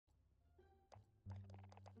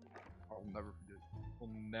never forget. I'll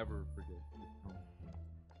never forget.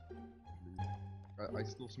 I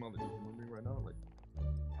still smell the chicken memory right now. Like,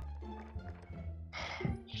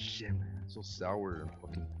 shit, man, it's so sour and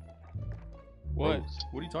fucking. What? Gross.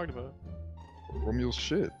 What are you talking about? Romeo's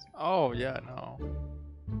shit. Oh yeah, no.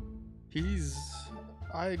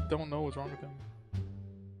 I don't know what's wrong with him.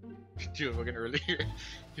 Dude, fucking earlier,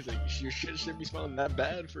 he's like, your shit shouldn't be smelling that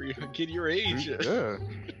bad for you, a kid your age. Dude, yeah.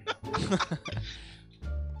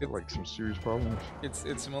 Get like some serious problems.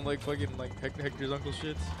 It smelled like fucking like Hector's uncle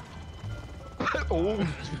shit. Oh.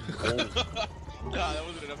 Nah, that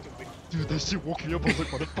wasn't enough to make. Dude, that shit woke me up. I was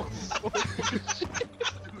like, what the fuck is this?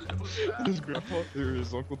 His grandpa, or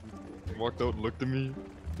his uncle, walked out and looked at me.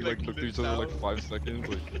 We like looked at each other like 5 seconds,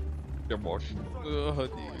 like, kept walking. Ugh,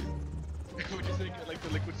 dude. Would you think like the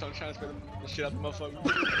liquid sunshine spray the shit out the motherfucker?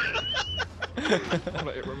 I'm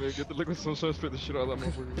like, Romeo, get the liquid sunshine, spray the shit out of that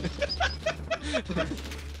motherfucker.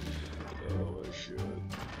 Oh my god.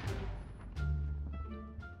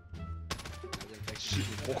 Shit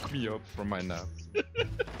woke me up from my nap.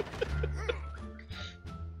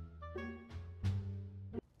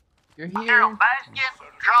 You're Daryl Baskin,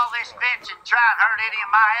 draw this fence and try and hurt any of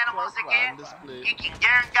my animals again. You can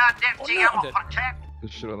guarantee I'm gonna protect. The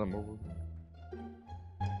shit out of that motherfucker.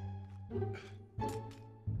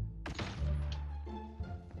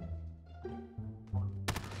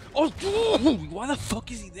 Oh, dude! Why the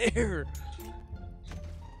fuck is he there?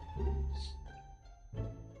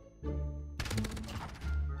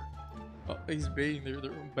 Oh, he's B. They're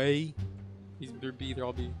B. They're B. They're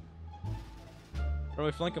all B. Oh,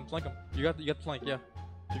 wait, flank him. You got the flank. Yeah,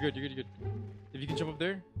 you're good. If you can jump up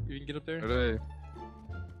there, if you can get up there. Hey.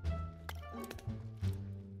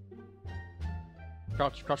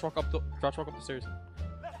 Crouch walk up the stairs.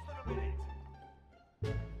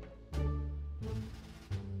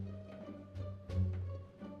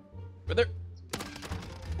 Right there.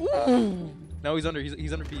 Ooh. No, he's under.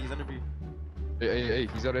 He's under B. He's under B. Hey,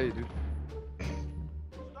 he's at A, dude.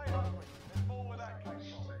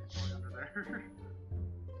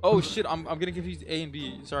 Oh shit! I'm getting confused. A and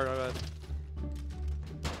B. Sorry, my bad.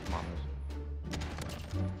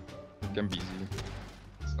 Get busy.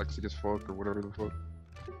 It's lexic as fuck or whatever the fuck.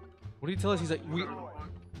 What did he tell us? He's like, we.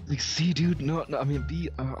 Like C, dude. No, I mean B.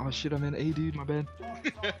 Oh shit, I meant A, dude. My bad.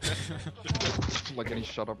 Like, getting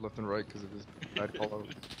shut up left and right because of his bad call out.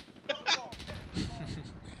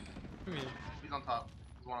 He's on top.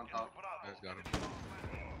 There's one on top. I just got him.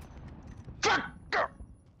 Fuck!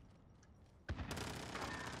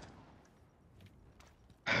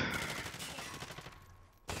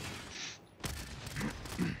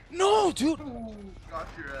 No, dude. Ooh, got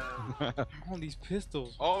your ass. All these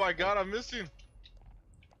pistols. Oh my god, I missed him.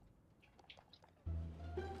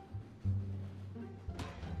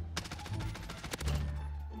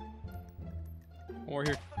 One more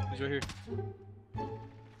here. He's right here.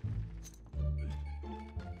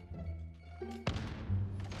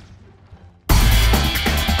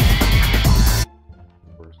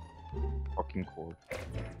 Fucking core.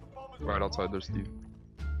 Right outside there, Steve.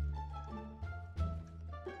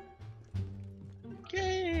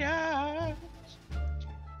 Chaos.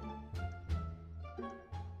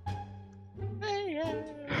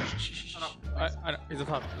 I know. He's on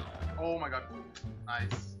top. Oh my god. Nice.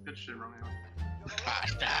 Good shit, Romeo.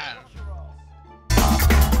 Gosh damn.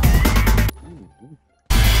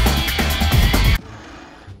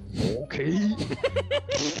 Okay.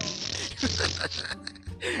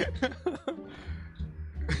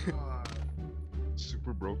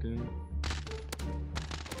 Super broken.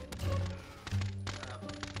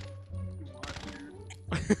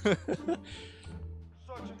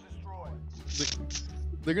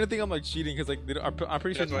 They're gonna think I'm like cheating because like I'm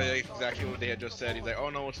pretty sure. That's why exactly what they had just said. He's like, oh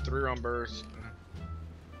no, it's 3-round burst.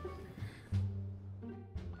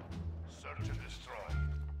 Search and destroy.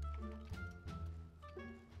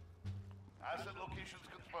 Asset locations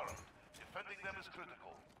confirmed. Defending them is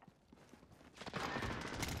critical.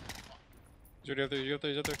 He's up there.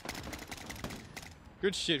 He's up there.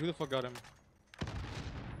 Good shit. Who the fuck got him?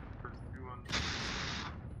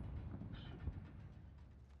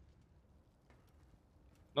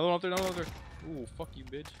 Another one up there. Another one up there. Ooh, fuck you,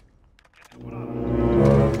 bitch.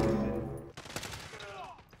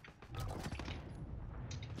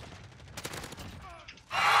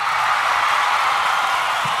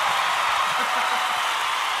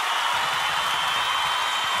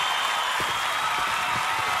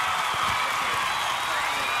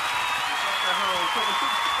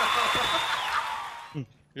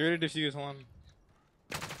 You ready to defuse? Hold on.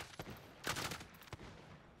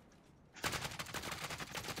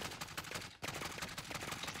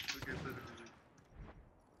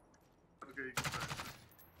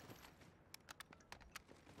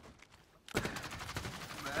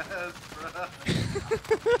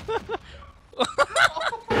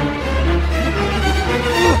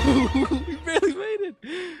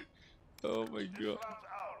 Oh my god. Round's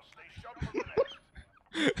ours. Stay sharp for the next.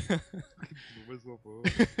 Blew myself up.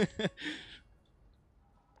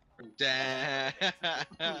 Damn.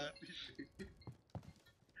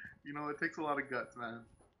 You know, it takes a lot of guts, man.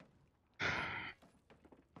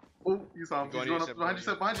 Oh, you saw him. Go He's on, going you up said behind you,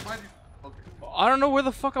 behind behind you. Okay. I don't know where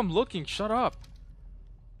the fuck I'm looking. Shut up.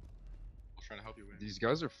 I'm trying to help you win. These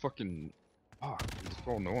guys are fucking. Fuck, it's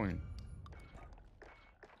so annoying.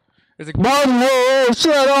 It's like, oh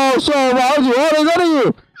shit, oh shit, what are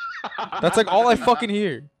you? That's like all I fucking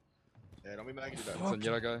hear. Yeah, don't be mad at you. Listen,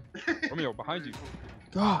 yeah, that guy. Romeo, behind you.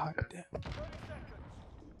 God damn. 30 seconds.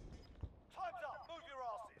 Time's up. Move your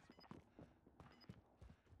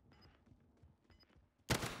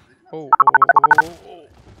asses. Oh.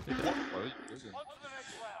 What? On to the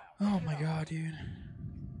next round. Oh my god, dude.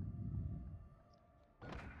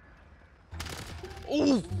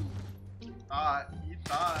 Oh! You thought.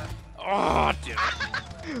 Oh, dude.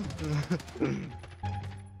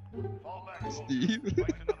 Fall back. Steve.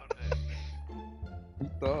 Fight another day. Who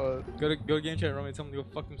thought? Go to game chat, Romy. Tell them to go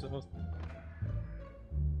fuck themselves.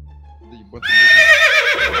 That you bunch of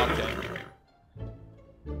Okay.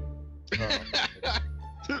 niggas?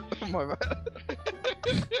 Oh my bad.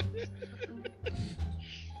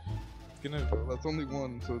 It's gonna, Well, that's only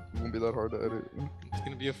one, so it won't be that hard to edit. it's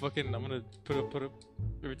gonna be a fucking. I'm gonna put up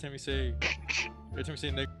every time you say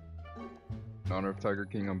Nick. In honor of Tiger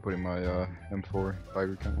King, I'm putting my M4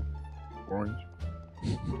 Tiger King orange.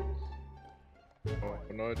 Oh,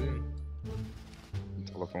 no idea.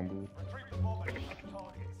 Telephone booth. Retrieve the bomb and shoot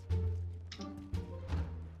targets.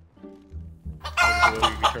 Oh, so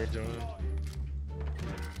you can charge on.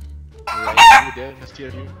 You're dead. That's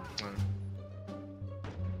TFU.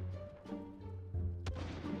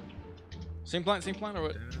 Same plan or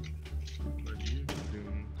what? What are you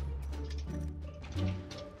doing?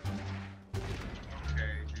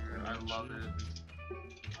 Okay, dude, I love it.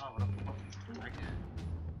 Oh, what the fuck? I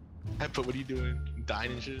can't. I put, what are you doing?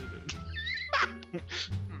 Dying and shit?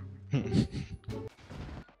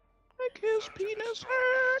 Like his penis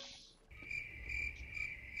hurt.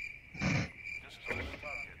 Just target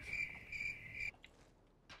targets.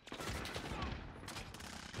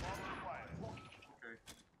 Bomb acquired. Okay.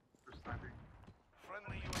 First sniping.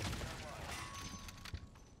 Friendly UAV online.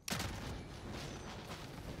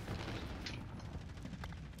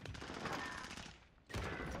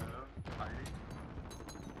 Hiding.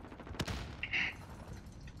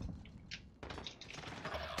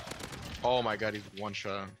 Oh my god, he's one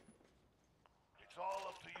shot. It's all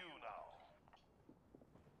up to you now.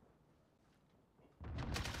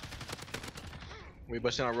 We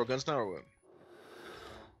busting out real guns now or what?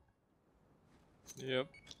 Yep.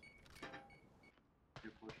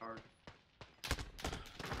 You push hard.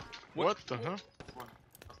 What the hell? Last one.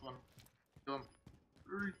 Last one. Kill him.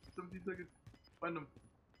 Hurry. 17 seconds. Find him.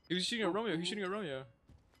 He was shooting at Romeo. He's shooting at Romeo.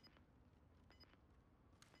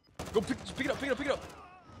 Go pick it up.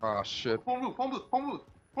 Ah shit. Home move. Behind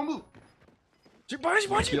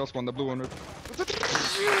you. Kiosk one, the blue one. Right?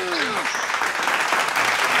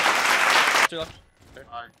 Straight left. I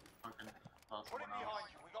fucking lost Put one it out. behind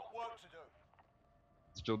you. We got work to do.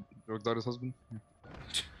 It's Joe Exotic's husband.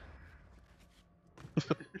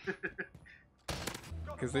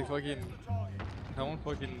 Cause they fucking, no one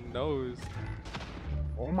fucking knows.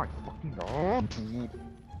 Oh my fucking god.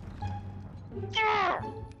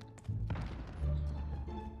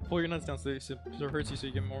 Pull your nuts down so it hurts you so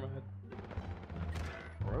you get more mad.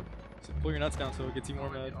 What? So pull your nuts down so it gets you more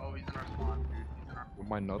mad. Oh, he's in our spawn, dude. He's in our With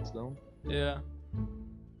my nuts down? Yeah.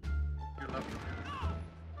 Your left.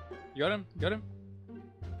 You got him? You got him?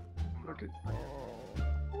 Okay.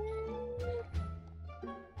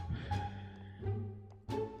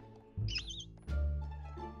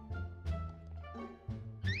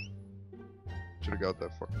 Should've got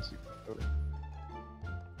that fucking secret.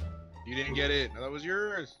 You didn't get it. That was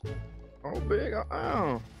yours. Oh, big.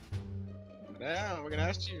 Ow. Yeah, we're gonna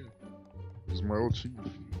ask you. This is my old chief.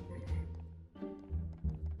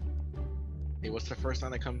 Hey, what's the first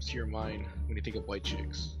line that comes to your mind when you think of white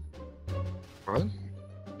chicks? What?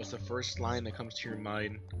 What's the first line that comes to your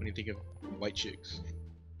mind when you think of white chicks?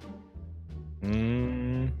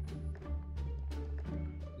 None.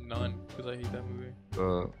 Cause I hate that movie.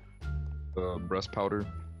 The breast powder.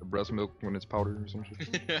 The breast milk when it's powder or some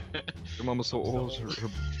shit. Your mama's so old, her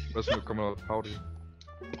breast milk coming out powder.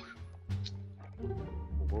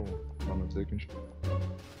 Whoa, I'm not taking shit.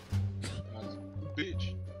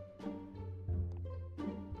 Bitch.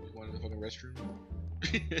 You want in the fucking restroom?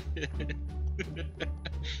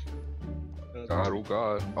 God, oh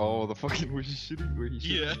god. Oh, the fucking where he's shitting, where he's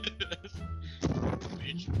shitting. Yeah.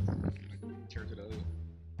 Bitch. Tears it up.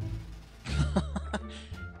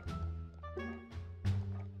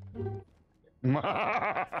 Lads, on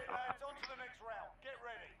to the next round. Get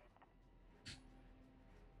ready.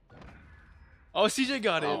 Oh, CJ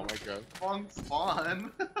got it. Oh my god. Wrong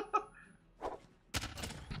spawn.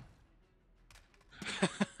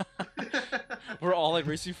 We're all like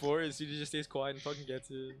racing for it, and CJ just stays quiet and fucking gets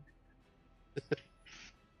it.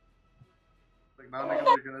 Like now niggas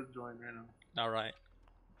are gonna join right now. Alright.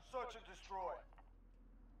 Search and destroy.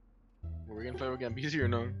 Are we gonna play again? BC or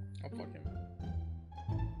no? I'll fuck him.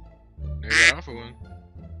 There you got off of one.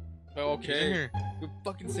 Oh, He's in okay. here. You're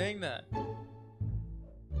fucking saying that.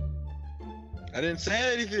 I didn't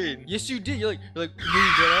say anything. Yes, you did. You're like, you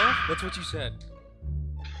get off? That's what you said.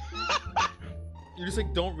 You just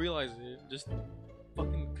like don't realize it. Just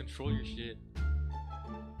fucking control your shit.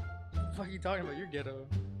 What the fuck are you talking about? You're ghetto.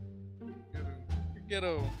 You're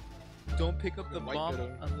ghetto. Don't pick up the White bomb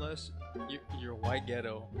ghetto. unless you're white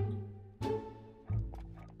ghetto.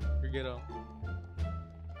 You're ghetto.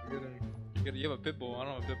 You're ghetto. You're ghetto. You have a pit bull. I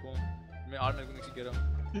don't have a pit bull. I mean, automatically makes you ghetto.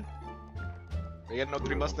 They got no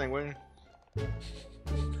 3 Mustang win. You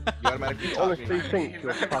automatically Honestly talking. think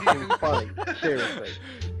you're fucking funny. Seriously.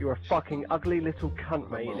 You're a fucking ugly little cunt,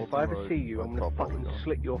 mate, and if I ever see you, I'm gonna fucking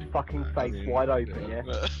slit your fucking face wide open, yeah?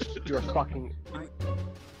 You're a fucking...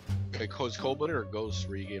 Okay, cold blooded or ghost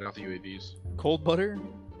where you get off the UAVs? Cold butter?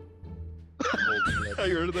 I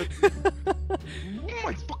heard of that. Oh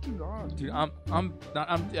my fucking god. Dude, I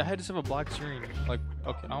had to have a black screen. Like,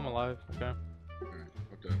 okay, I'm alive. Okay.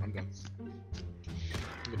 Okay, I'm done.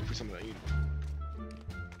 I'm looking for something to eat.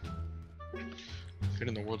 Good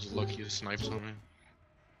in the world's lucky to snipe something.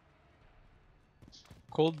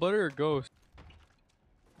 Cold butter or ghost?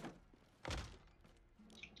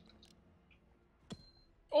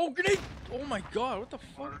 Oh, grenade! Oh my god, what the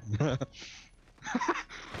fuck?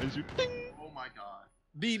 As you ding. Oh my god.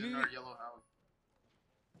 B, It's B, in B. our yellow house.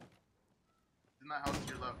 It's in that house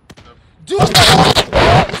to your left. Dude!